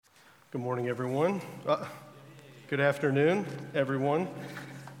Good morning, everyone. Good afternoon, everyone.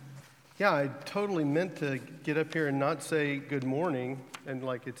 Yeah, I totally meant to get up here and not say good morning and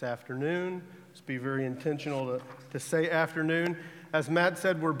like it's afternoon. Just be very intentional to say afternoon. As Matt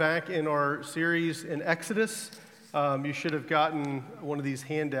said, we're back in our series in Exodus. You should have gotten one of these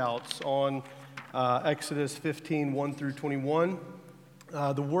handouts on Exodus 15, 1 through 21.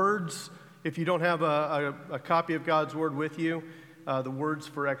 The words, if you don't have a copy of God's Word with you, the words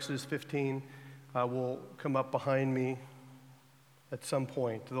for Exodus 15 will come up behind me at some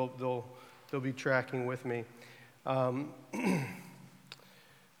point. They'll be tracking with me. Let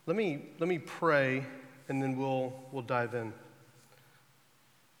me pray, and then we'll dive in.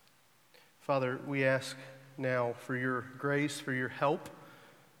 Father, we ask now for your grace, for your help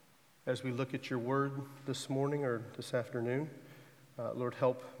as we look at your word this morning or this afternoon. Lord,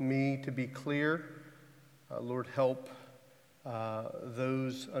 help me to be clear. Lord, help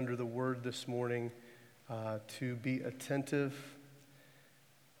those under the word this morning to be attentive.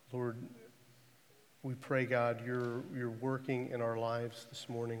 Lord, we pray, God, you're working in our lives this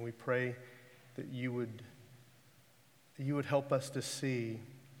morning. We pray that you would help us to see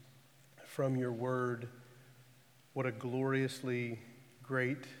from your word what a gloriously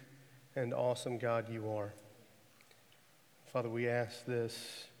great and awesome God you are. Father, we ask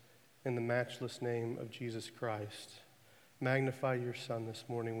this in the matchless name of Jesus Christ. Magnify your Son this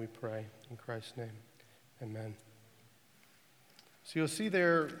morning, we pray. In Christ's name, amen. So you'll see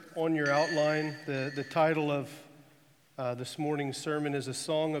there on your outline, the title of this morning's sermon is A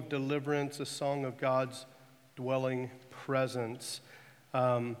Song of Deliverance, a song of God's dwelling presence.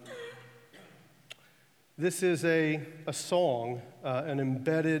 This is a song, an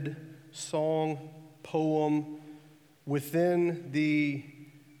embedded song, poem within the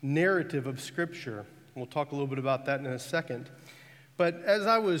narrative of Scripture. We'll talk a little bit about that in a second. But as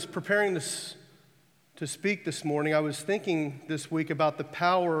I was preparing this to speak this morning, I was thinking this week about the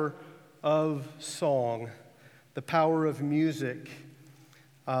power of song, the power of music,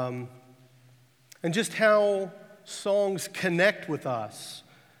 and just how songs connect with us.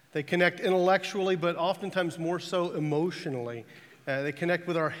 They connect intellectually, but oftentimes more so emotionally. They connect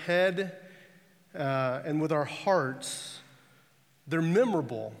with our head and with our hearts. They're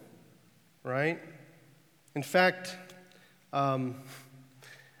memorable, right? In fact,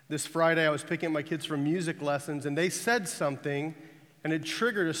 this Friday I was picking up my kids from music lessons, and they said something, and it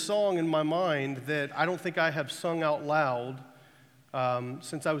triggered a song in my mind that I don't think I have sung out loud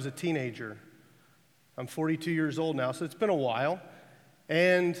since I was a teenager. I'm 42 years old now, so it's been a while.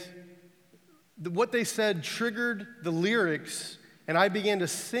 And what they said triggered the lyrics, and I began to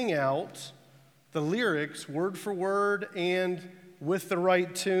sing out the lyrics word for word and with the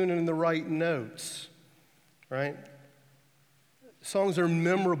right tune and the right notes. Right? Songs are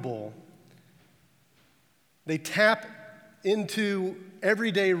memorable. They tap into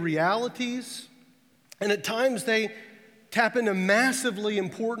everyday realities, and at times they tap into massively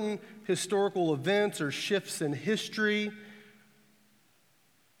important historical events or shifts in history.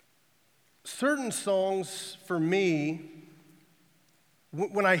 Certain songs, for me,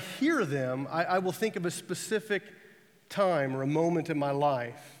 when I hear them, I will think of a specific time or a moment in my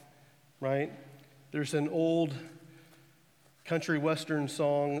life, right? There's an old country western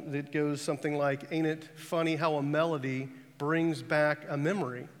song that goes something like, "Ain't it funny how a melody brings back a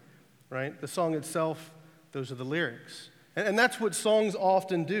memory," right? The song itself, those are the lyrics. And that's what songs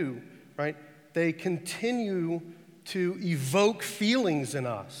often do, right? They continue to evoke feelings in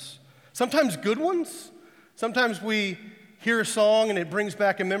us. Sometimes good ones. Sometimes we hear a song and it brings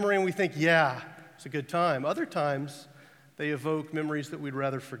back a memory and we think, yeah, it's a good time. Other times they evoke memories that we'd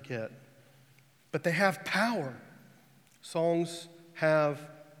rather forget. But they have power. Songs have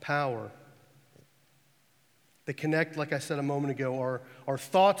power. They connect, like I said a moment ago, our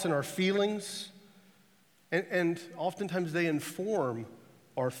thoughts and our feelings. And oftentimes they inform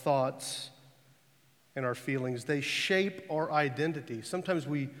our thoughts and our feelings. They shape our identity. Sometimes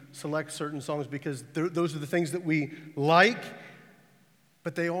we select certain songs because those are the things that we like,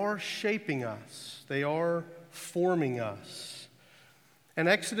 but they are shaping us. They are forming us. And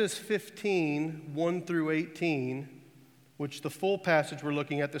Exodus 15, 1 through 18, which the full passage we're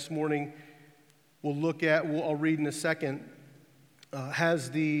looking at this morning I'll read in a second, has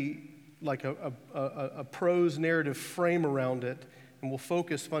a prose narrative frame around it, and we'll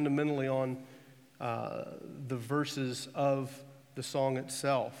focus fundamentally on the verses of the song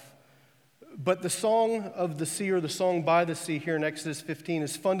itself. But the song of the sea, or the song by the sea here in Exodus 15,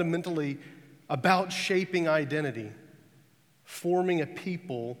 is fundamentally about shaping identity, forming a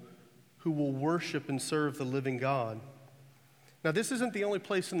people who will worship and serve the living God. Now, this isn't the only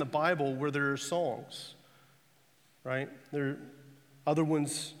place in the Bible where there are songs, right? Other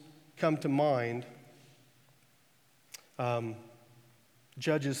ones come to mind.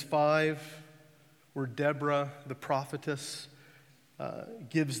 Judges 5, where Deborah, the prophetess,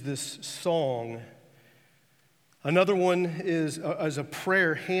 gives this song. Another one is as a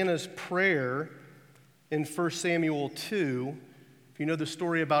prayer, Hannah's prayer in 1 Samuel 2. If you know the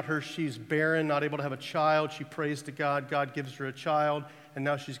story about her, she's barren, not able to have a child. She prays to God. God gives her a child, and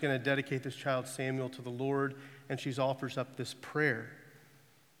now she's going to dedicate this child, Samuel, to the Lord, and she offers up this prayer.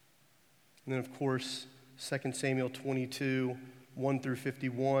 And then, of course, 2 Samuel 22, 1 through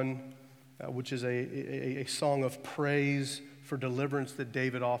 51, which is a song of praise for deliverance that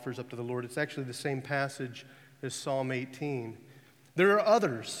David offers up to the Lord. It's actually the same passage as Psalm 18. There are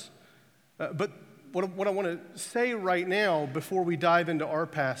others, but what I want to say right now before we dive into our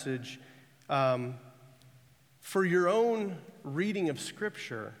passage, for your own reading of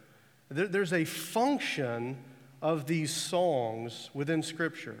Scripture, there's a function of these songs within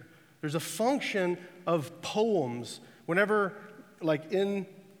Scripture. There's a function of poems. Whenever, like in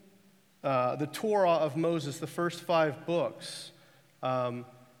the Torah of Moses, the first 5 books,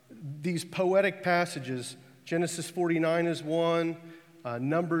 these poetic passages, Genesis 49 is one,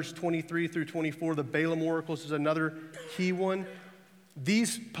 Numbers 23 through 24, the Balaam oracles is another key one.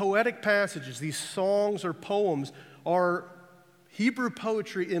 These poetic passages, these songs or poems, are Hebrew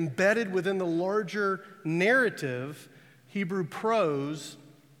poetry embedded within the larger narrative, Hebrew prose,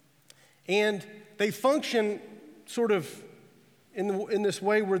 and they function sort of in this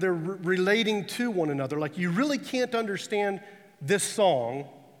way where they're relating to one another. Like, you really can't understand this song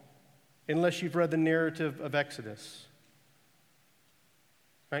unless you've read the narrative of Exodus.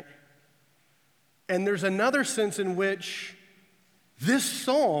 Right? And there's another sense in which this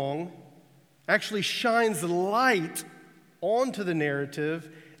song actually shines light onto the narrative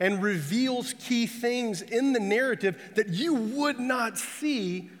and reveals key things in the narrative that you would not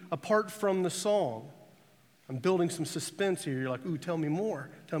see apart from the song. I'm building some suspense here. You're like, ooh, tell me more,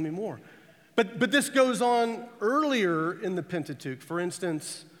 tell me more. But this goes on earlier in the Pentateuch. For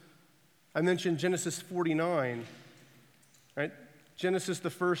instance, I mentioned Genesis 49, right? Genesis, the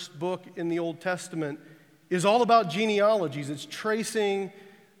first book in the Old Testament, is all about genealogies. It's tracing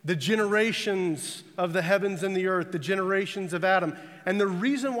the generations of the heavens and the earth, the generations of Adam. And the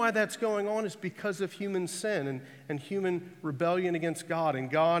reason why that's going on is because of human sin and human rebellion against God. And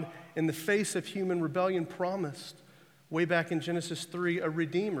God, in the face of human rebellion, promised, way back in Genesis 3, a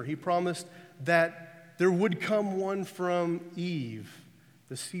Redeemer. He promised that there would come one from Eve,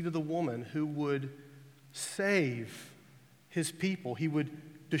 the seed of the woman, who would save his people. He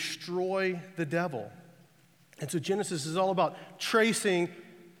would destroy the devil. And so Genesis is all about tracing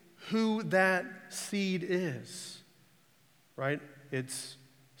who that seed is, right? It's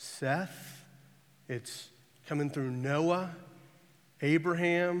Seth. It's coming through Noah,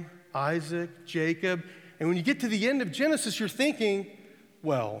 Abraham, Isaac, Jacob. And when you get to the end of Genesis, you're thinking,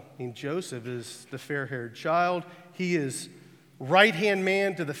 well, Joseph is the fair-haired child. He is right-hand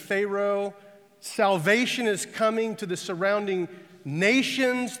man to the Pharaoh. Salvation is coming to the surrounding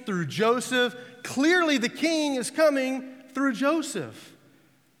nations through Joseph. Clearly, the king is coming through Joseph.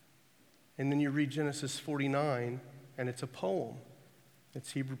 And then you read Genesis 49, and it's a poem.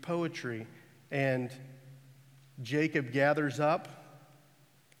 It's Hebrew poetry. And Jacob gathers up.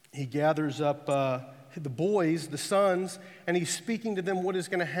 He gathers up the boys, the sons, and he's speaking to them what is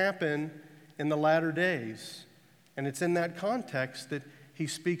going to happen in the latter days. And it's in that context that he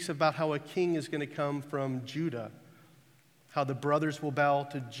speaks about how a king is going to come from Judah, how the brothers will bow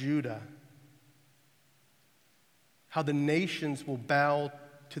to Judah, how the nations will bow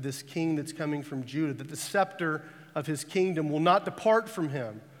to this king that's coming from Judah, that the scepter of his kingdom will not depart from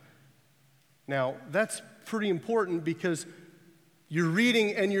him. Now, that's pretty important because you're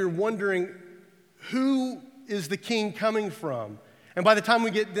reading and you're wondering, who is the king coming from? And by the time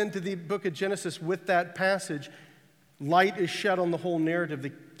we get into the book of Genesis with that passage, light is shed on the whole narrative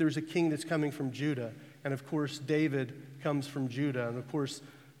that there's a king that's coming from Judah. And of course, David comes from Judah. And of course,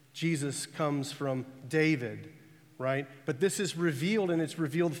 Jesus comes from David, right? But this is revealed, and it's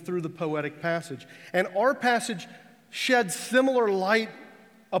revealed through the poetic passage. And our passage sheds similar light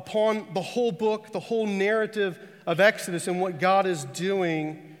upon the whole book, the whole narrative of Exodus and what God is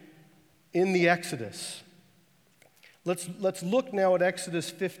doing in the Exodus. Let's look now at Exodus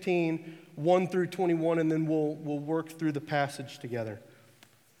 15, 1 through 21, and then we'll work through the passage together.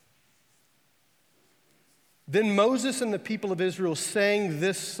 Then Moses and the people of Israel sang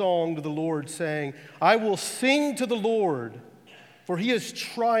this song to the Lord, saying, I will sing to the Lord, for he has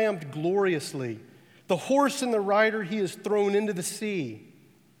triumphed gloriously. The horse and the rider he has thrown into the sea.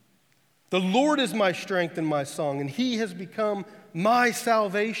 The Lord is my strength and my song, and he has become my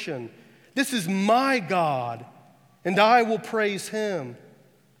salvation. This is my God, and I will praise him.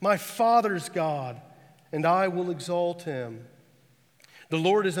 My Father's God, and I will exalt him. The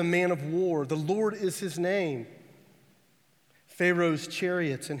Lord is a man of war. The Lord is his name. Pharaoh's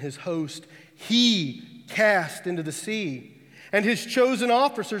chariots and his host he cast into the sea, and his chosen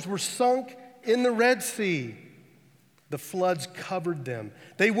officers were sunk in the Red Sea. The floods covered them.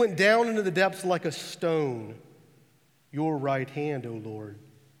 They went down into the depths like a stone. Your right hand, O Lord,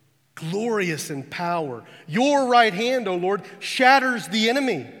 glorious in power. Your right hand, O Lord, shatters the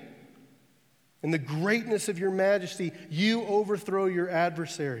enemy. In the greatness of your majesty, you overthrow your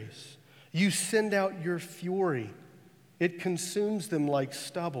adversaries. You send out your fury. It consumes them like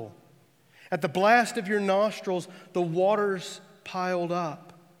stubble. At the blast of your nostrils, the waters piled up.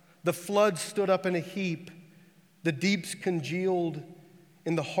 The floods stood up in a heap. The deeps congealed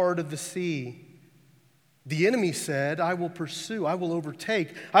in the heart of the sea. The enemy said, I will pursue, I will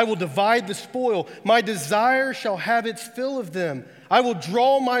overtake, I will divide the spoil. My desire shall have its fill of them. I will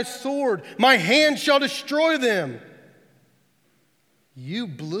draw my sword, my hand shall destroy them. You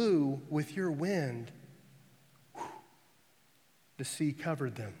blew with your wind. The sea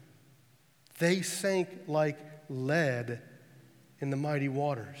covered them. They sank like lead in the mighty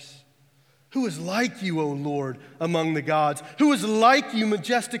waters. Who is like you, O Lord, among the gods? Who is like you,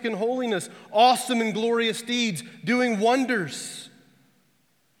 majestic in holiness, awesome in glorious deeds, doing wonders?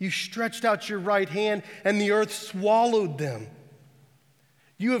 You stretched out your right hand, and the earth swallowed them.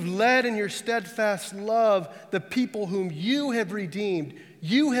 You have led in your steadfast love the people whom you have redeemed.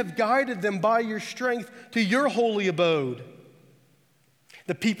 You have guided them by your strength to your holy abode.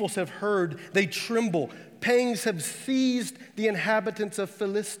 The peoples have heard, they tremble. Pangs have seized the inhabitants of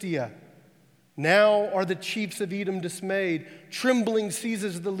Philistia. Now are the chiefs of Edom dismayed. Trembling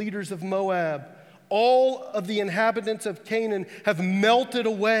seizes the leaders of Moab. All of the inhabitants of Canaan have melted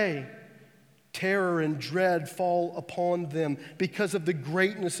away. Terror and dread fall upon them because of the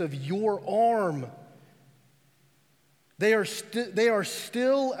greatness of your arm. They are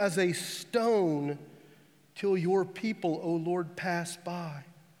still as a stone till your people, O Lord, pass by.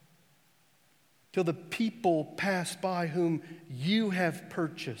 Till the people pass by whom you have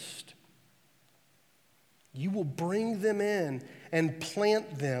purchased. You will bring them in and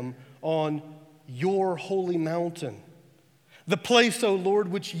plant them on your holy mountain. The place, O Lord,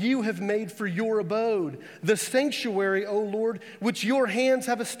 which you have made for your abode. The sanctuary, O Lord, which your hands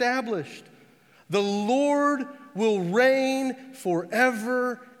have established. The Lord will reign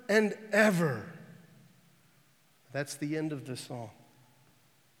forever and ever. That's the end of the song.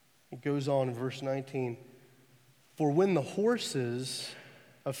 It goes on in verse 19. For when the horses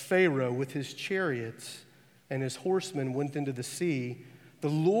of Pharaoh with his chariots and his horsemen went into the sea, the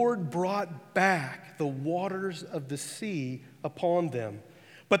Lord brought back the waters of the sea upon them.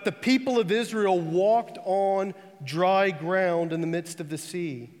 But the people of Israel walked on dry ground in the midst of the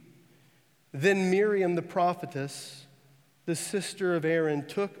sea. Then Miriam the prophetess, the sister of Aaron,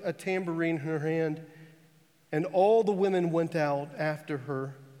 took a tambourine in her hand, and all the women went out after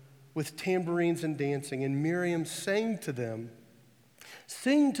her with tambourines and dancing. And Miriam sang to them,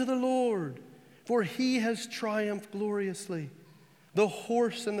 Sing to the Lord, for he has triumphed gloriously. The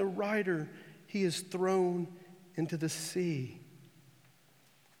horse and the rider he has thrown into the sea.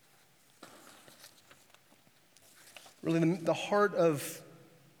 Really, the heart of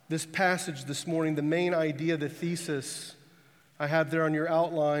this passage this morning, the main idea, the thesis I have there on your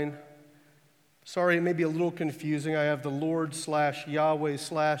outline. Sorry, it may be a little confusing. I have the Lord / Yahweh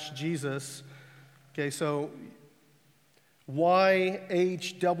 / Jesus. Okay, so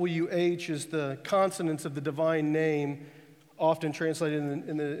YHWH is the consonants of the divine name, often translated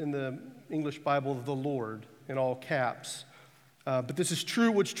in the English Bible, the Lord, in all caps. But this is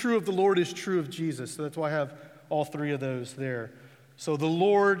true. What's true of the Lord is true of Jesus. So that's why I have all three of those there. So the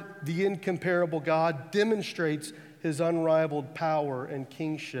Lord, the incomparable God, demonstrates his unrivaled power and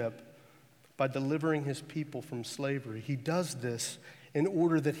kingship by delivering his people from slavery. He does this in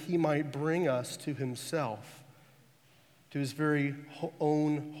order that he might bring us to himself, to his very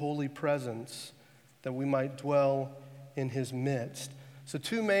own holy presence, that we might dwell in his midst. So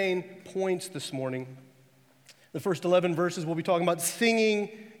 2 main points this morning. The first 11 verses we'll be talking about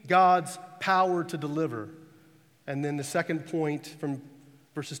singing God's power to deliver. And then the second point from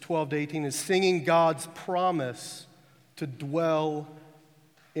verses 12 to 18 is singing God's promise to dwell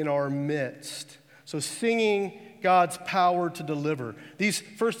in our midst. So singing God's power to deliver. These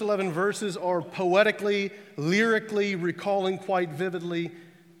first 11 verses are poetically, lyrically recalling quite vividly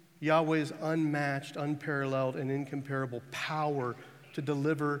Yahweh's unmatched, unparalleled, and incomparable power to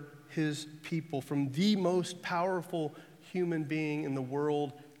deliver his people from the most powerful human being in the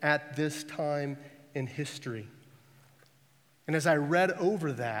world at this time in history. And as I read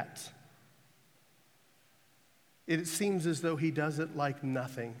over that, it seems as though he does it like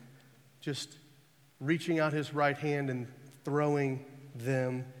nothing, just reaching out his right hand and throwing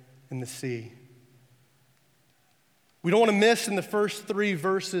them in the sea. We don't want to miss in the first 3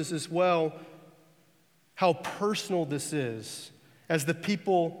 verses as well how personal this is as the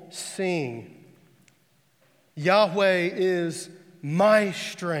people sing. Yahweh is my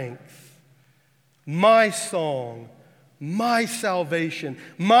strength, my song, my salvation,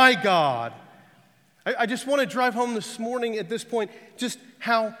 my God. I just want to drive home this morning at this point just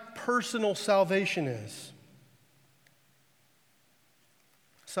how personal salvation is.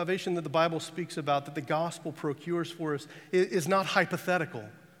 Salvation that the Bible speaks about, that the gospel procures for us, is not hypothetical.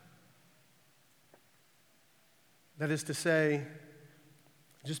 That is to say,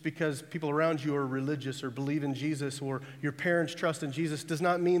 just because people around you are religious or believe in Jesus or your parents trust in Jesus does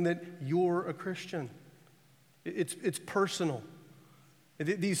not mean that you're a Christian. It's personal.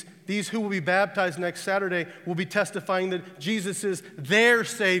 These who will be baptized next Saturday will be testifying that Jesus is their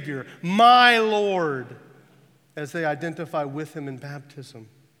Savior, my Lord, as they identify with him in baptism.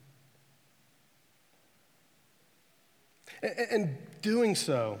 And doing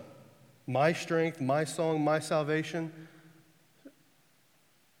so, my strength, my song, my salvation,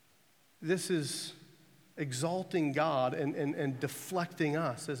 this is exalting God and deflecting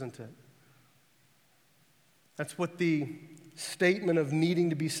us, isn't it? That's what the statement of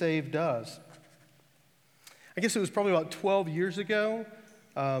needing to be saved does. I guess it was probably about 12 years ago.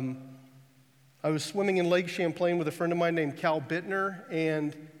 I was swimming in Lake Champlain with a friend of mine named Cal Bittner,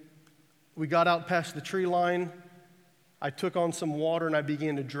 and we got out past the tree line. I took on some water and I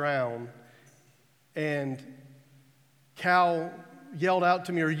began to drown. And Cal yelled out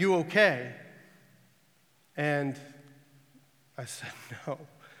to me, "Are you okay?" And I said, "No."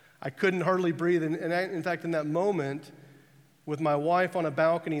 I couldn't hardly breathe. And in fact, in that moment, with my wife on a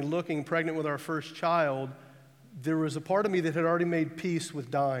balcony looking, pregnant with our first child, there was a part of me that had already made peace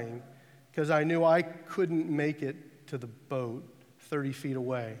with dying because I knew I couldn't make it to the boat 30 feet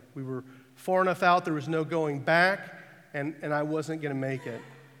away. We were far enough out, there was no going back, and I wasn't going to make it.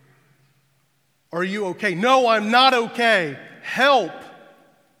 "Are you okay?" "No, I'm not okay. Help!"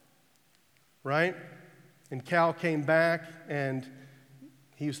 Right? And Cal came back, and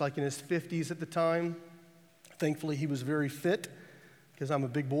he was like in his 50s at the time. Thankfully, he was very fit because I'm a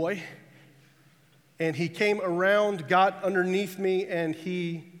big boy. And he came around, got underneath me, and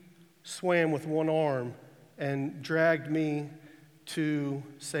he swam with one arm and dragged me to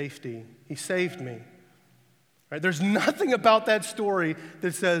safety. He saved me. Right? There's nothing about that story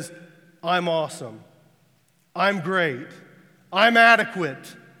that says, I'm awesome, I'm great, I'm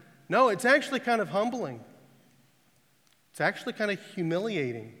adequate. No, it's actually kind of humbling. It's actually kind of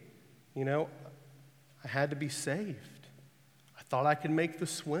humiliating. You know, I had to be saved. I thought I could make the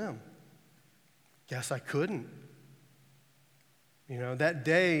swim. Guess I couldn't. You know, that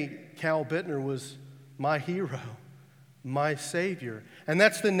day, Cal Bittner was my hero, my Savior. And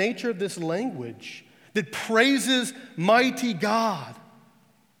that's the nature of this language that praises mighty God.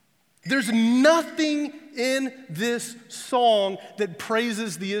 There's nothing in this song that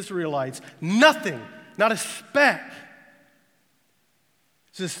praises the Israelites. Nothing, not a speck.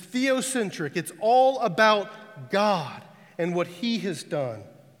 It's just theocentric. It's all about God and what He has done.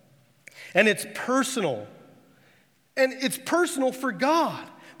 And it's personal. And it's personal for God.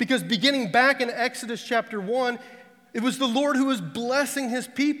 Because beginning back in Exodus chapter 1, it was the Lord who was blessing His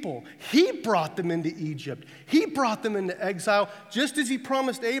people. He brought them into Egypt. He brought them into exile, just as He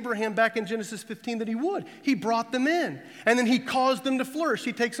promised Abraham back in Genesis 15 that He would. He brought them in. And then He caused them to flourish.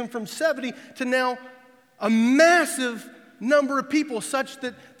 He takes them from 70 to now a massive number of people, such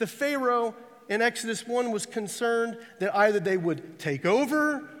that the Pharaoh in Exodus 1 was concerned that either they would take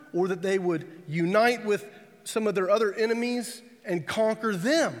over or that they would unite with some of their other enemies and conquer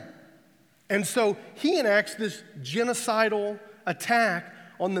them. And so he enacts this genocidal attack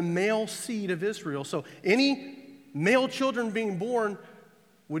on the male seed of Israel. So any male children being born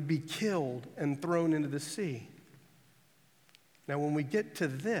would be killed and thrown into the sea. Now, when we get to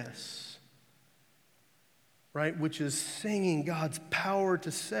this, right, which is singing God's power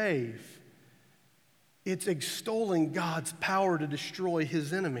to save, it's extolling God's power to destroy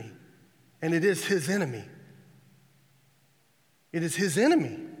His enemy. And it is His enemy. It is His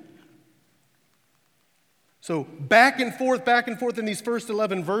enemy. So back and forth in these first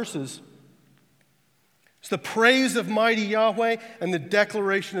 11 verses, It's the praise of mighty Yahweh and the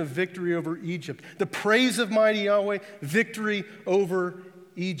declaration of victory over Egypt. The praise of mighty Yahweh, victory over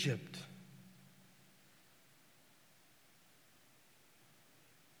Egypt.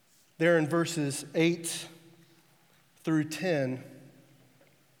 There in verses 8 through 10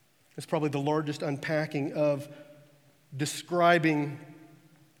 is probably the largest unpacking of describing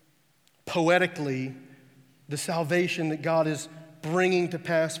poetically the salvation that God is bringing to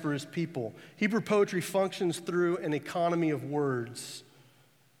pass for his people. Hebrew poetry functions through an economy of words.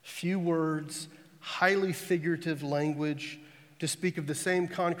 Few words, highly figurative language to speak of the same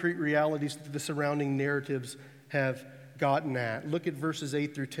concrete realities that the surrounding narratives have gotten at. Look at verses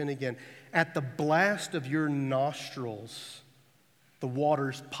 8 through 10 again. At the blast of your nostrils, the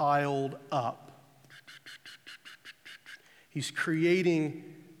waters piled up. He's creating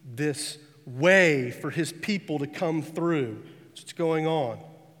this way for his people to come through. That's what's going on.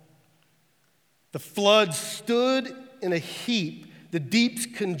 The floods stood in a heap. The deeps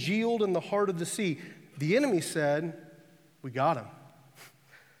congealed in the heart of the sea. The enemy said, we got him.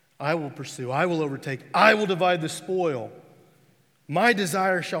 I will pursue. I will overtake. I will divide the spoil. My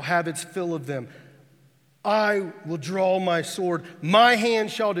desire shall have its fill of them. I will draw my sword. My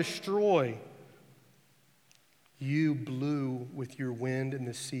hand shall destroy. You blew with your wind, and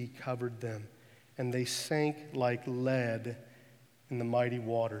the sea covered them, and they sank like lead in the mighty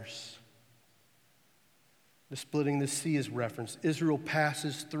waters. The splitting the sea is referenced. Israel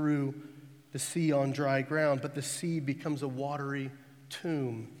passes through the sea on dry ground, but the sea becomes a watery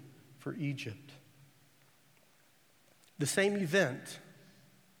tomb for Egypt. The same event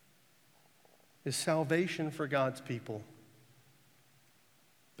is salvation for God's people,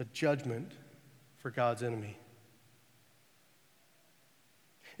 but judgment for God's enemy.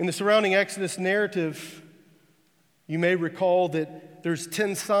 In the surrounding Exodus narrative, you may recall that there's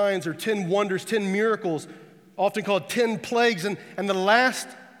 10 signs or 10 wonders, 10 miracles, often called 10 plagues, and the last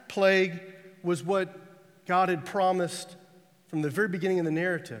plague was what God had promised from the very beginning of the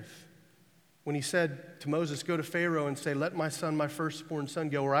narrative. When he said to Moses, go to Pharaoh and say, let my son, my firstborn son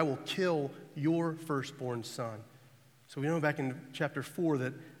go, or I will kill your firstborn son. So we know back in chapter 4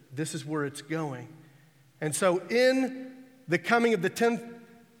 that this is where it's going. And so in the coming of the 10th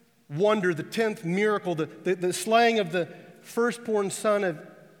wonder, the 10th miracle, the slaying of the firstborn son of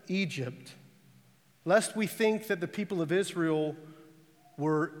Egypt, lest we think that the people of Israel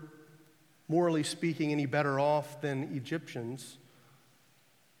were, morally speaking, any better off than Egyptians,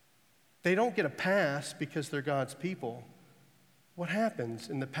 they don't get a pass because they're God's people. What happens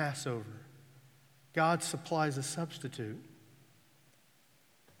in the Passover? God supplies a substitute.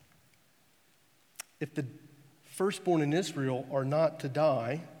 If the firstborn in Israel are not to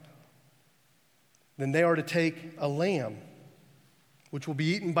die, then they are to take a lamb, which will be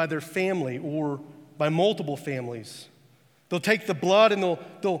eaten by their family or by multiple families. They'll take the blood and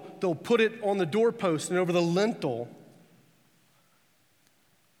they'll put it on the doorpost and over the lintel.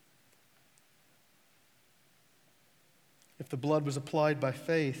 If the blood was applied by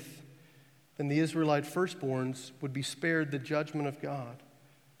faith, then the Israelite firstborns would be spared the judgment of God.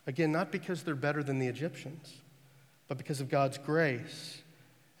 Again, not because they're better than the Egyptians, but because of God's grace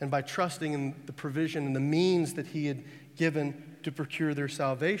and by trusting in the provision and the means that he had given to procure their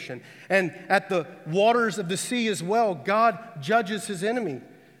salvation. And at the waters of the sea as well, God judges his enemy,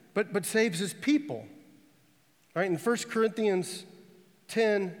 but saves his people. Right? In 1 Corinthians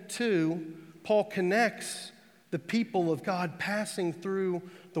 10:2, Paul connects the people of God passing through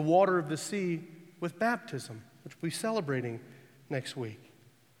the water of the sea with baptism, which we'll be celebrating next week,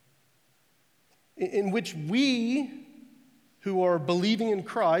 in which we who are believing in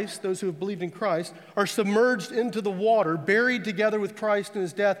Christ, those who have believed in Christ, are submerged into the water, buried together with Christ in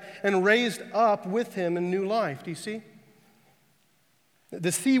his death, and raised up with him in new life. Do you see?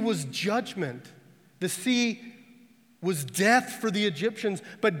 The sea was judgment. The sea was death for the Egyptians,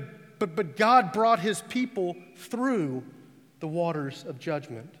 but God brought his people through the waters of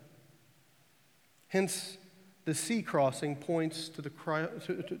judgment. Hence, the sea crossing points to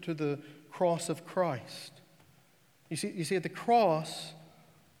the cross of Christ. You see, at the cross,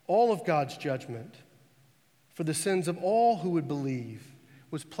 all of God's judgment for the sins of all who would believe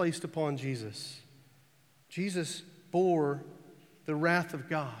was placed upon Jesus. Jesus bore the wrath of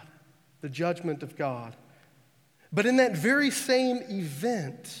God, the judgment of God. But in that very same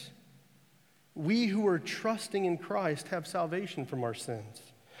event, we who are trusting in Christ have salvation from our sins.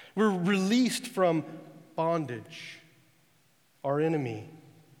 We're released from bondage. Our enemy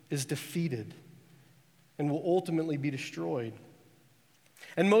is defeated and will ultimately be destroyed.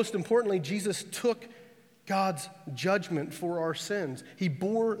 And most importantly, Jesus took God's judgment for our sins. He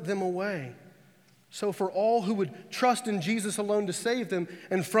bore them away. So for all who would trust in Jesus alone to save them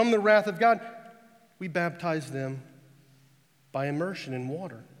and from the wrath of God, we baptize them by immersion in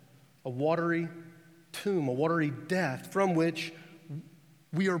water, a watery tomb, a watery death from which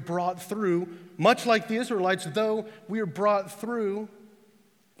we are brought through, much like the Israelites, though we are brought through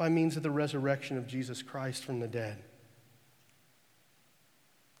by means of the resurrection of Jesus Christ from the dead.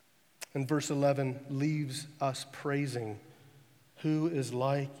 And verse 11 leaves us praising, "Who is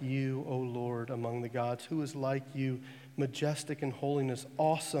like you, O Lord, among the gods? Who is like you, majestic in holiness,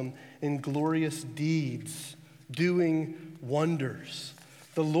 awesome in glorious deeds, doing wonders?"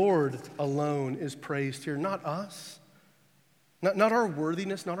 The Lord alone is praised here, not us, not our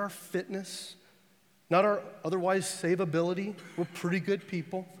worthiness, not our fitness, not our otherwise savability. We're pretty good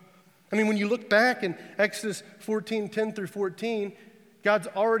people. I mean, when you look back in Exodus 14, 10 through 14, God's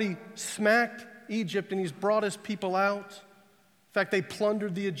already smacked Egypt and he's brought his people out. In fact, they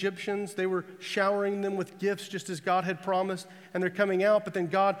plundered the Egyptians. They were showering them with gifts just as God had promised, and they're coming out, but then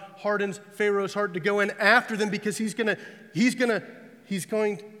God hardens Pharaoh's heart to go in after them because he's going to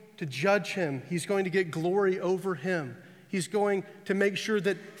judge him. He's going to get glory over him. He's going to make sure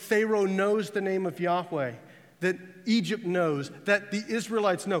that Pharaoh knows the name of Yahweh, that Egypt knows, that the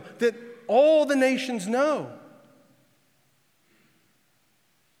Israelites know, that all the nations know.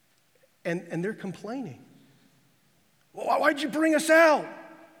 And they're complaining. Why'd you bring us out?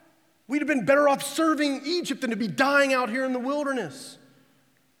 We'd have been better off serving Egypt than to be dying out here in the wilderness.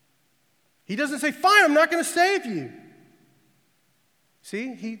 He doesn't say, "Fine, I'm not going to save you."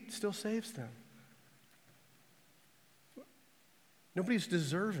 See, he still saves them. Nobody's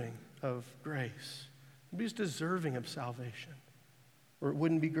deserving of grace. Nobody's deserving of salvation, or it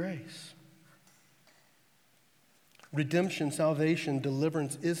wouldn't be grace. Redemption, salvation,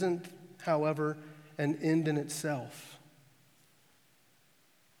 deliverance isn't, however, an end in itself.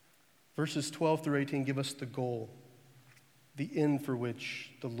 Verses 12 through 18 give us the goal, the end for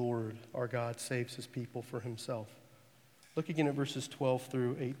which the Lord, our God, saves his people for himself. Look again at verses 12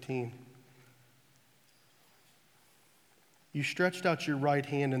 through 18. "You stretched out your right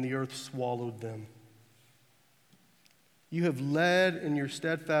hand and the earth swallowed them. You have led in your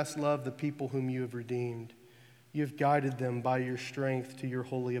steadfast love the people whom you have redeemed. You have guided them by your strength to your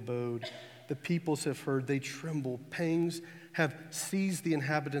holy abode. The peoples have heard, they tremble. Pangs have seized the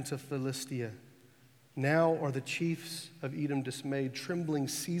inhabitants of Philistia. Now are the chiefs of Edom dismayed. Trembling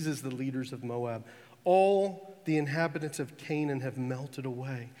seizes the leaders of Moab. All the inhabitants of Canaan have melted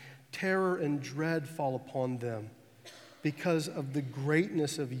away. Terror and dread fall upon them. Because of the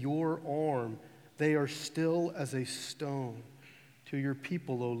greatness of your arm, they are still as a stone. Till your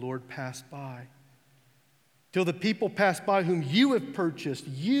people, O Lord, pass by. Till the people pass by whom you have purchased,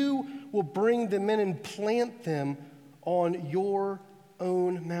 you will bring them in and plant them on your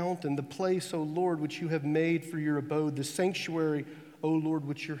own mountain, the place, O Lord, which you have made for your abode, the sanctuary, O Lord,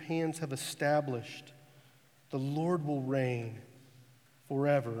 which your hands have established. The Lord will reign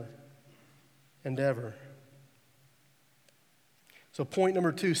forever and ever." So point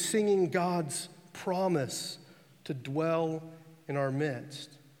number 2, singing God's promise to dwell in our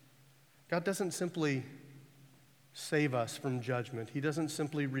midst. God doesn't simply save us from judgment. He doesn't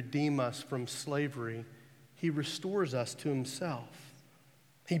simply redeem us from slavery. He restores us to himself.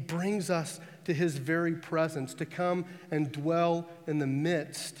 He brings us to his very presence to come and dwell in the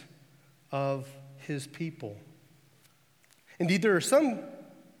midst of his people. Indeed, there are some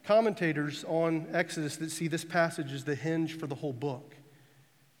commentators on Exodus that see this passage as the hinge for the whole book.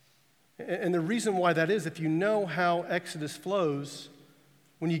 And the reason why that is, if you know how Exodus flows,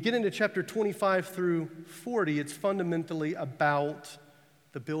 when you get into chapter 25 through 40, it's fundamentally about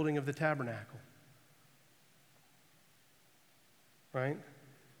the building of the tabernacle. Right?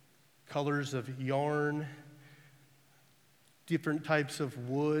 Colors of yarn, different types of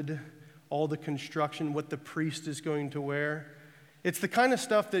wood, all the construction, what the priest is going to wear. It's the kind of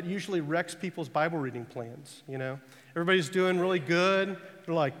stuff that usually wrecks people's Bible reading plans, you know? Everybody's doing really good.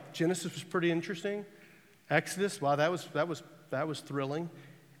 They're like, Genesis was pretty interesting. Exodus, wow, that was thrilling.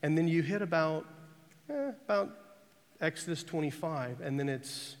 And then you hit about Exodus 25, and then it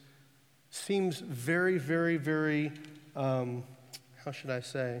seems very, very, very, how should I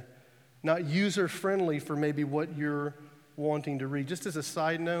say, not user-friendly for maybe what you're wanting to read. Just as a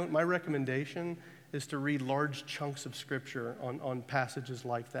side note, my recommendation is to read large chunks of Scripture on passages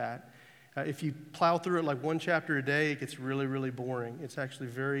like that. If you plow through it like one chapter a day, it gets really, really boring. It's actually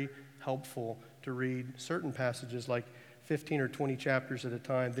very helpful to read certain passages like 15 or 20 chapters at a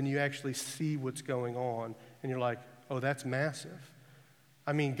time. Then you actually see what's going on, and you're like, oh, that's massive.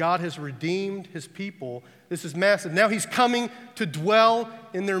 I mean, God has redeemed his people. This is massive. Now he's coming to dwell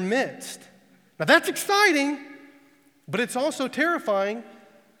in their midst. Now that's exciting, but it's also terrifying.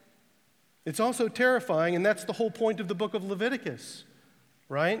 It's also terrifying, and that's the whole point of the book of Leviticus,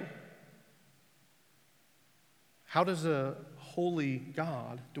 right? How does a holy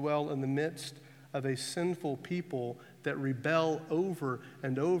God dwell in the midst of a sinful people that rebel over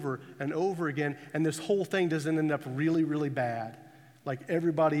and over and over again, and this whole thing doesn't end up really, really bad, like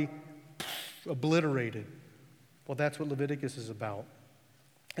everybody obliterated? Well, that's what Leviticus is about.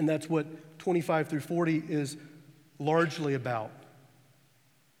 And that's what 25 through 40 is largely about.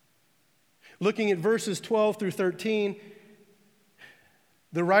 Looking at verses 12 through 13,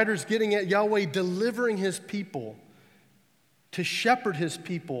 the writer's getting at Yahweh delivering his people to shepherd his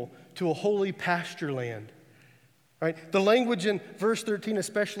people to a holy pasture land. Right? The language in verse 13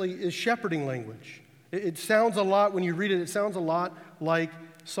 especially is shepherding language. It sounds a lot, when you read it sounds a lot like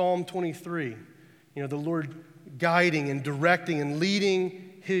Psalm 23. The Lord guiding and directing and leading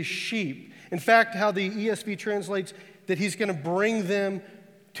his sheep. In fact, how the ESV translates that he's going to bring them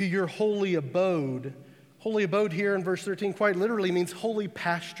to your holy abode. Holy abode here in verse 13 quite literally means holy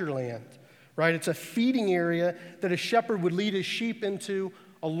pasture land, right? It's a feeding area that a shepherd would lead his sheep into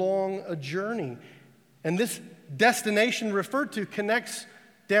along a journey. And this destination referred to connects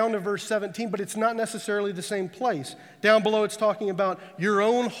down to verse 17, but it's not necessarily the same place. Down below it's talking about your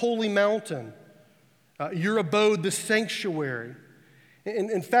own holy mountain, your abode, the sanctuary.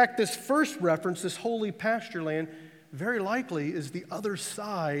 In fact, this first reference, this holy pasture land, very likely is the other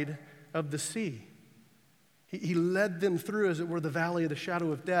side of the sea. He led them through, as it were, the valley of the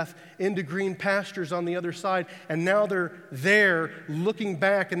shadow of death into green pastures on the other side. And now they're there looking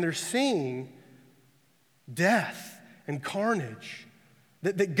back and they're seeing death and carnage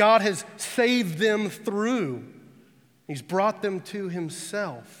that God has saved them through. He's brought them to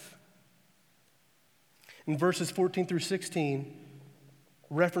himself. In verses 14 through 16,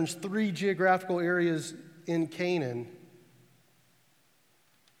 reference 3 geographical areas in Canaan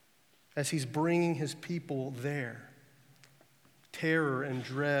as he's bringing his people there. Terror and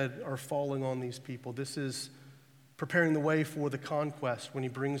dread are falling on these people. This is preparing the way for the conquest when he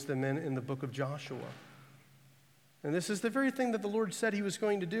brings them in the book of Joshua. And this is the very thing that the Lord said he was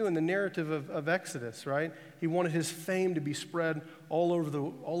going to do in the narrative of Exodus, right? He wanted his fame to be spread all over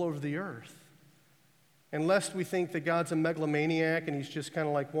the earth. And lest we think that God's a megalomaniac and he's just kind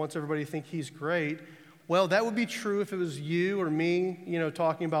of like wants everybody to think he's great, well, that would be true if it was you or me,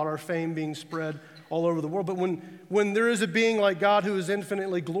 talking about our fame being spread all over the world. But when there is a being like God who is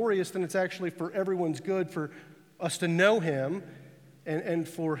infinitely glorious, then it's actually for everyone's good for us to know him and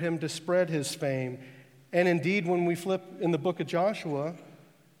for him to spread his fame. And indeed, when we flip in the book of Joshua,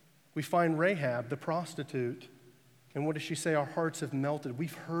 we find Rahab, the prostitute. And what does she say? Our hearts have melted.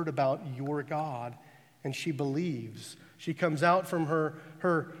 We've heard about your God. And she believes. She comes out from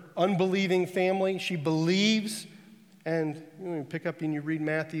her unbelieving family. She believes. And you pick up and you read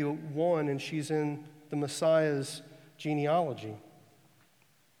Matthew 1, and she's in the Messiah's genealogy.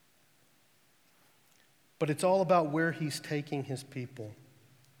 But it's all about where he's taking his people.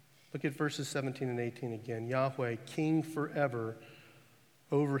 Look at verses 17 and 18 again. Yahweh, king forever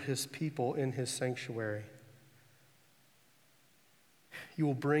over his people in his sanctuary. You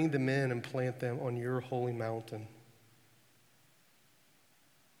will bring them in and plant them on your holy mountain,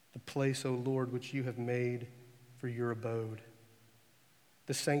 the place, O Lord, which you have made for your abode,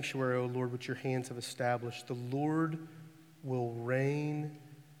 the sanctuary, O Lord, which your hands have established. The Lord will reign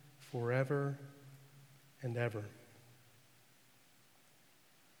forever and ever.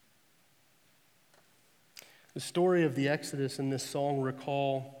 The story of the Exodus in this song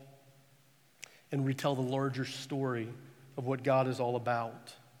recall and retell the larger story of what God is all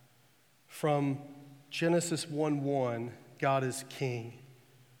about. From Genesis 1:1, God is king.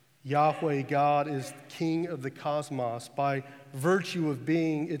 Yahweh, God, is king of the cosmos by virtue of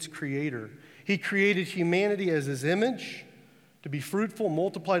being its creator. He created humanity as his image, to be fruitful,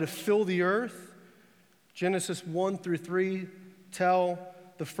 multiply, to fill the earth. Genesis 1 through 3 tell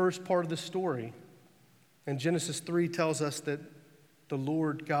the first part of the story. And Genesis 3 tells us that the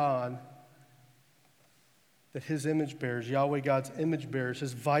Lord God, that his image bearers, Yahweh God's image bearers,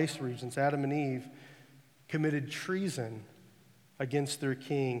 his vice regents, Adam and Eve, committed treason against their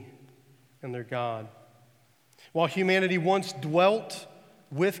king and their God. While humanity once dwelt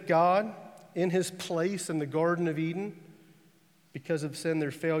with God in his place in the Garden of Eden, because of sin,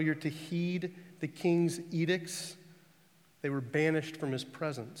 their failure to heed the king's edicts, they were banished from his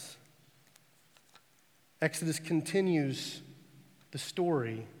presence. Exodus continues the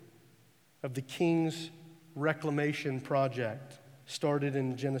story of the king's reclamation project, started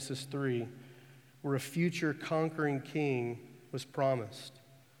in Genesis 3, where a future conquering king was promised.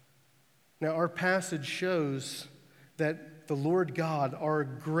 Now, our passage shows that the Lord God, our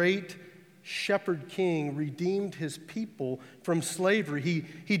great shepherd king, redeemed his people from slavery.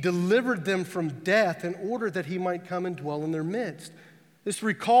 He delivered them from death in order that he might come and dwell in their midst. This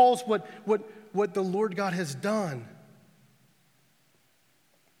recalls what the Lord God has done.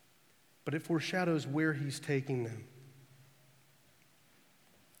 But it foreshadows where he's taking them.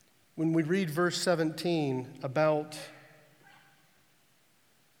 When we read verse 17 about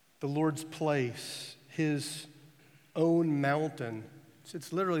the Lord's place, his own mountain,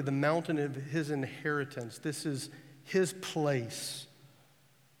 it's literally the mountain of his inheritance. This is his place,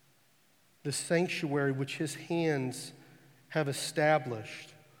 the sanctuary which his hands have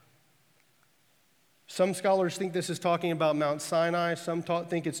established. Some scholars think this is talking about Mount Sinai. Some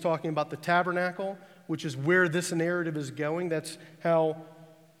think it's talking about the tabernacle, which is where this narrative is going. That's how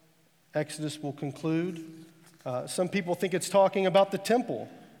Exodus will conclude. Some people think it's talking about the temple.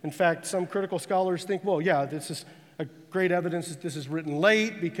 In fact, some critical scholars think, well, yeah, this is a great evidence that this is written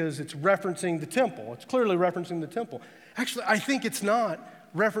late because it's referencing the temple. It's clearly referencing the temple. Actually, I think it's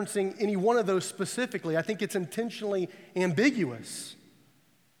not referencing any one of those specifically. I think it's intentionally ambiguous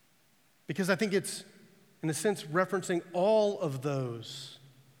because I think it's, in a sense, referencing all of those.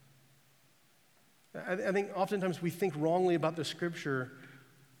 I think oftentimes we think wrongly about the scripture,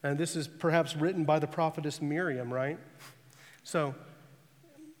 and this is perhaps written by the prophetess Miriam, right? So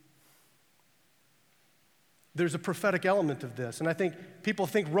there's a prophetic element of this, and I think people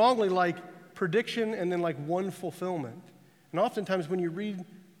think wrongly like prediction and then like one fulfillment. And oftentimes when you read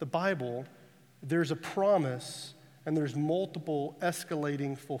the Bible, there's a promise and there's multiple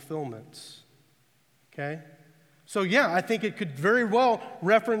escalating fulfillments. Okay? So yeah, I think it could very well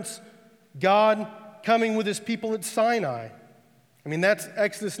reference God coming with his people at Sinai. I mean, that's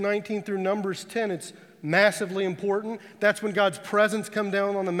Exodus 19 through Numbers 10. It's massively important. That's when God's presence comes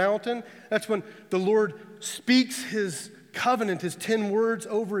down on the mountain. That's when the Lord speaks his covenant, his 10 words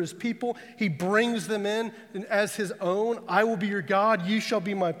over his people. He brings them in as his own. I will be your God, you shall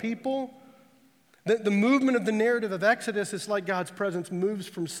be my people. The movement of the narrative of Exodus is like God's presence moves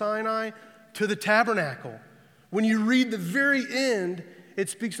from Sinai to the tabernacle. When you read the very end, it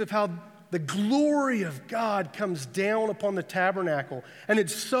speaks of how the glory of God comes down upon the tabernacle. And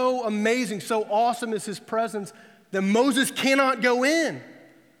it's so amazing, so awesome is his presence that Moses cannot go in.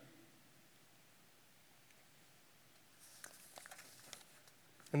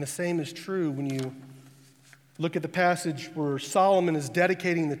 And the same is true when you look at the passage where Solomon is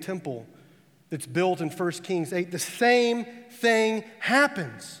dedicating the temple that's built in 1 Kings 8. The same thing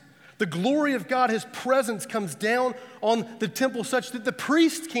happens. The glory of God, his presence, comes down on the temple such that the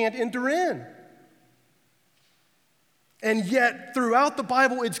priests can't enter in. And yet, throughout the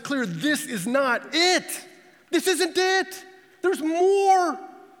Bible, it's clear this is not it. This isn't it. There's more.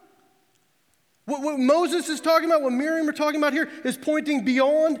 What Moses is talking about, what Miriam are talking about here, is pointing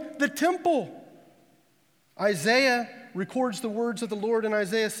beyond the temple. Isaiah records the words of the Lord in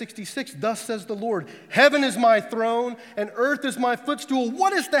Isaiah 66. Thus says the Lord, heaven is my throne and earth is my footstool.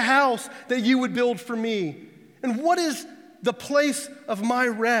 What is the house that you would build for me? And what is the place of my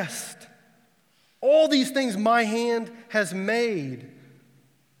rest? All these things my hand has made.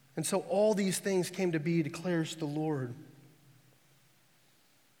 And so all these things came to be, declares the Lord.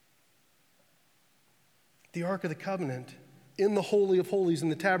 The Ark of the Covenant in the Holy of Holies, in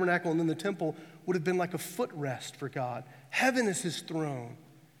the tabernacle and in the temple, would have been like a footrest for God. Heaven is his throne.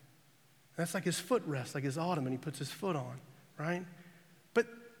 That's like his footrest, like his ottoman he puts his foot on, right? But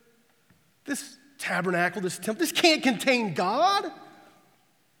this tabernacle, this temple, this can't contain God.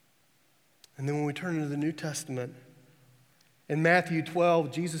 And then when we turn into the New Testament, in Matthew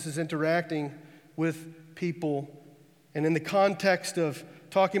 12, Jesus is interacting with people. And in the context of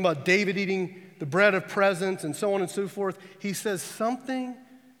talking about David eating the bread of presence and so on and so forth, he says something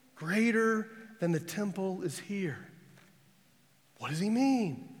greater than the temple is here. What does he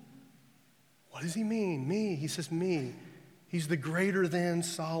mean? What does he mean? Me. He says me. He's the greater than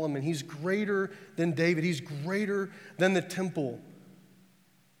Solomon. He's greater than David. He's greater than the temple.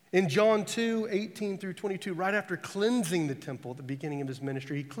 In John 2, 18 through 22, right after cleansing the temple at the beginning of his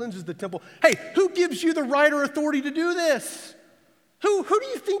ministry, he cleanses the temple. Hey, who gives you the right or authority to do this? Who do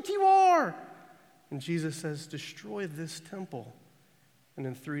you think you are? And Jesus says, destroy this temple, and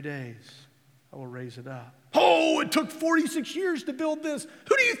in 3 days I will raise it up. Oh, it took 46 years to build this.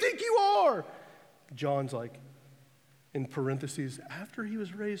 Who do you think you are? John's like, in parentheses, after he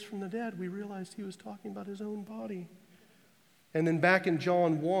was raised from the dead, we realized he was talking about his own body. And then back in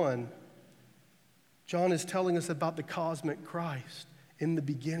John 1, John is telling us about the cosmic Christ. In the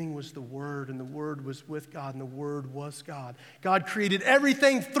beginning was the Word, and the Word was with God, and the Word was God. God created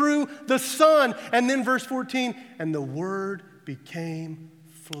everything through the Son. And then verse 14, and the Word became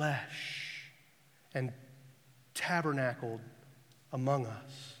flesh and tabernacled among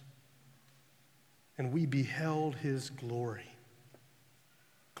us. And we beheld his glory.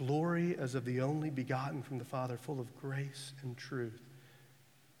 Glory as of the only begotten from the Father, full of grace and truth.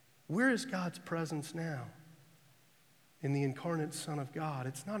 Where is God's presence now? In the incarnate Son of God.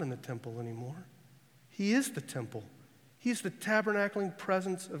 It's not in the temple anymore. He is the temple. He's the tabernacling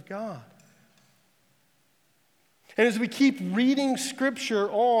presence of God. And as we keep reading Scripture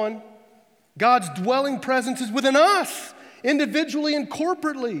on, God's dwelling presence is within us, individually and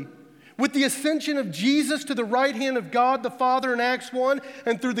corporately. With the ascension of Jesus to the right hand of God the Father in Acts 1,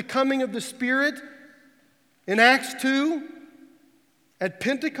 and through the coming of the Spirit in Acts 2, at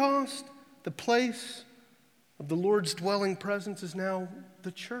Pentecost, the place of the Lord's dwelling presence is now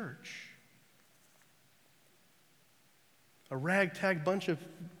the church. A ragtag bunch of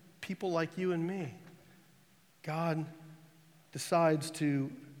people like you and me. God decides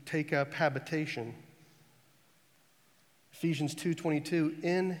to take up habitation. Ephesians 2:22,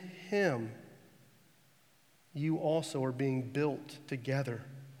 in him you also are being built together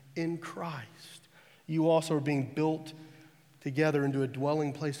in Christ. You also are being built together into a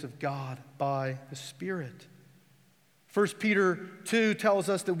dwelling place of God by the Spirit. 1 Peter 2 tells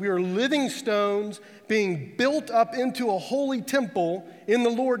us that we are living stones being built up into a holy temple in the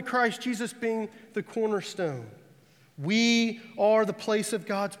Lord Christ Jesus being the cornerstone. We are the place of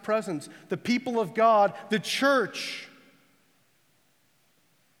God's presence, the people of God, the church.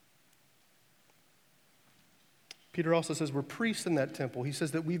 Peter also says we're priests in that temple. He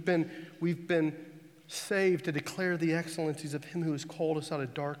says that we've been saved to declare the excellencies of him who has called us out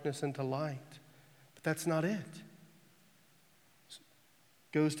of darkness into light. But that's not it.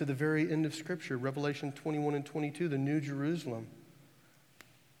 Goes to the very end of Scripture, Revelation 21 and 22, the New Jerusalem.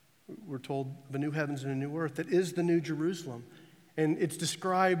 We're told the new heavens and a new earth. That is the New Jerusalem. And it's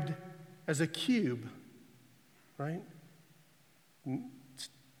described as a cube, right?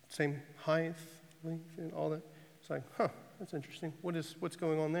 Same height, length, and all that. It's like, that's interesting. What's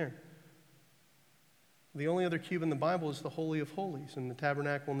going on there? The only other cube in the Bible is the Holy of Holies and the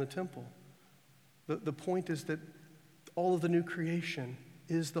tabernacle and the temple. The point is that all of the new creation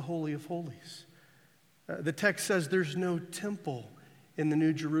is the Holy of Holies. The text says there's no temple in the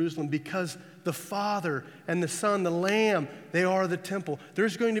New Jerusalem because the Father and the Son, the Lamb, they are the temple.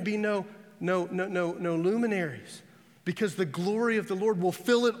 There's going to be no luminaries because the glory of the Lord will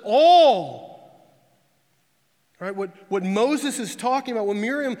fill it all. Right? What Moses is talking about, what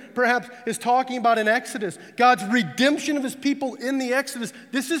Miriam perhaps is talking about in Exodus, God's redemption of his people in the Exodus,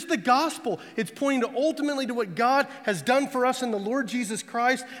 this is the gospel. It's pointing ultimately to what God has done for us in the Lord Jesus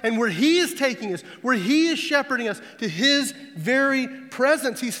Christ and where he is taking us, where he is shepherding us to his very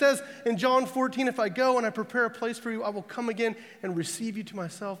presence. He says in John 14, if I go and I prepare a place for you, I will come again and receive you to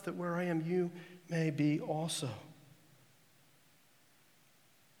myself, that where I am, you may be also.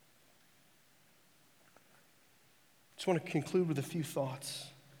 I just want to conclude with a few thoughts.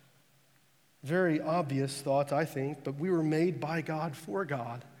 Very obvious thoughts, I think, but we were made by God for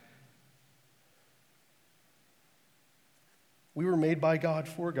God. We were made by God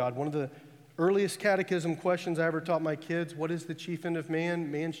for God. One of the earliest catechism questions I ever taught my kids, what is the chief end of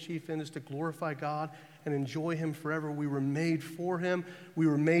man? Man's chief end is to glorify God and enjoy him forever. We were made for him. We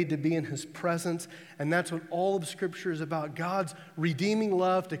were made to be in his presence. And that's what all of Scripture is about. God's redeeming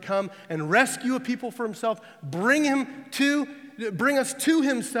love to come and rescue a people for himself, bring us to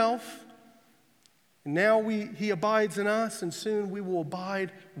himself. And now he abides in us, and soon we will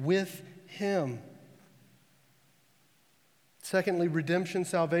abide with him. Secondly, redemption,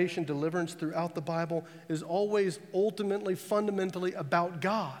 salvation, deliverance throughout the Bible is always ultimately, fundamentally about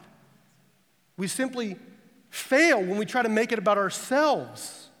God. We simply fail when we try to make it about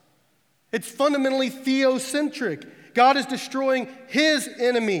ourselves. It's fundamentally theocentric. God is destroying his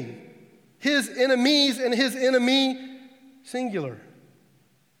enemy, his enemies, and his enemy, singular.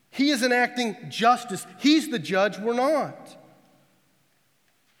 He is enacting justice. He's the judge, we're not.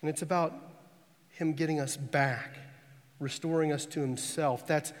 And it's about him getting us back, restoring us to himself.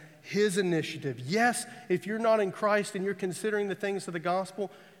 That's his initiative. Yes, if you're not in Christ and you're considering the things of the gospel,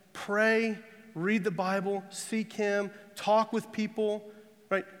 pray, read the Bible, seek him, talk with people,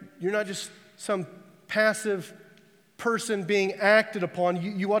 right? You're not just some passive person being acted upon.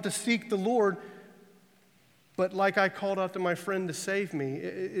 You ought to seek the Lord. But like I called out to my friend to save me,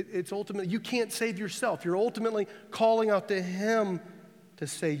 it's ultimately, you can't save yourself. You're ultimately calling out to him to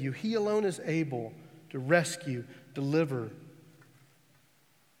save you. He alone is able to rescue, deliver,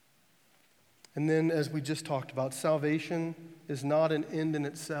 And then, as we just talked about, salvation is not an end in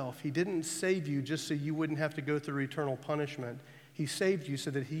itself. He didn't save you just so you wouldn't have to go through eternal punishment. He saved you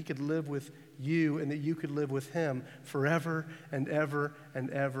so that he could live with you and that you could live with him forever and ever and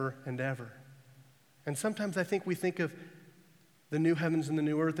ever and ever. And sometimes I think we think of the new heavens and the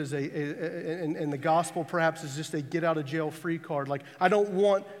new earth as and the gospel perhaps is just a get out of jail free card. Like, I don't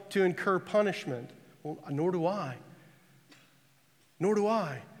want to incur punishment. Well, nor do I. Nor do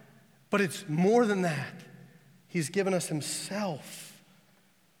I. But it's more than that. He's given us himself.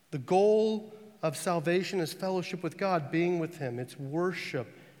 The goal of salvation is fellowship with God, being with him. It's worship.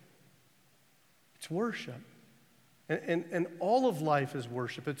 It's worship. And all of life is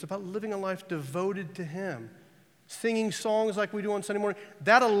worship. It's about living a life devoted to him. Singing songs like we do on Sunday morning.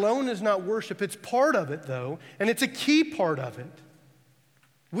 That alone is not worship. It's part of it, though, and it's a key part of it.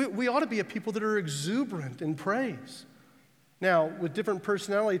 We ought to be a people that are exuberant in praise. Now, with different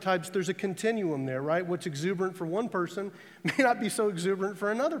personality types, there's a continuum there, right? What's exuberant for one person may not be so exuberant for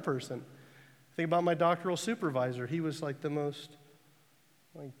another person. Think about my doctoral supervisor. He was like the most,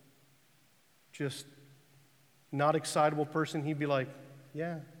 just not excitable person. He'd be like,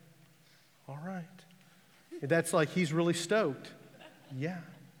 yeah, all right. That's like he's really stoked. Yeah.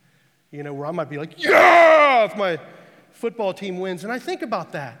 You know, where I might be like, yeah, if my football team wins. And I think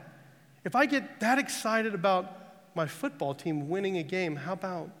about that. If I get that excited about my football team winning a game, how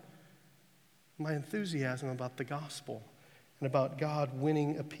about my enthusiasm about the gospel and about God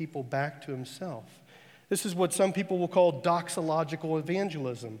winning a people back to himself? This is what some people will call doxological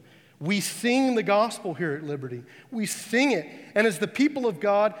evangelism. We sing the gospel here at Liberty. We sing it. And as the people of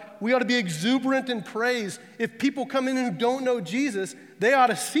God, we ought to be exuberant in praise. If people come in who don't know Jesus, they ought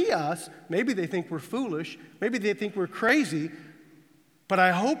to see us. Maybe they think we're foolish. Maybe they think we're crazy. But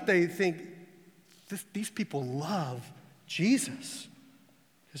I hope they think these people love Jesus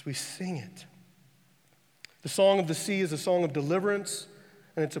as we sing it. The Song of the Sea is a song of deliverance,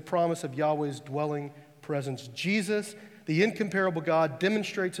 and it's a promise of Yahweh's dwelling presence. Jesus, the incomparable God,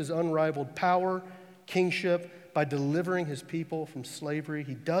 demonstrates his unrivaled power, kingship, by delivering his people from slavery.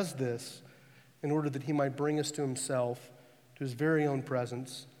 He does this in order that he might bring us to himself, to his very own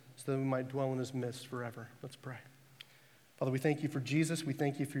presence, so that we might dwell in his midst forever. Let's pray. Father, we thank you for Jesus. We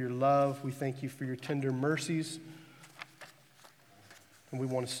thank you for your love. We thank you for your tender mercies. And we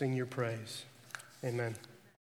want to sing your praise. Amen.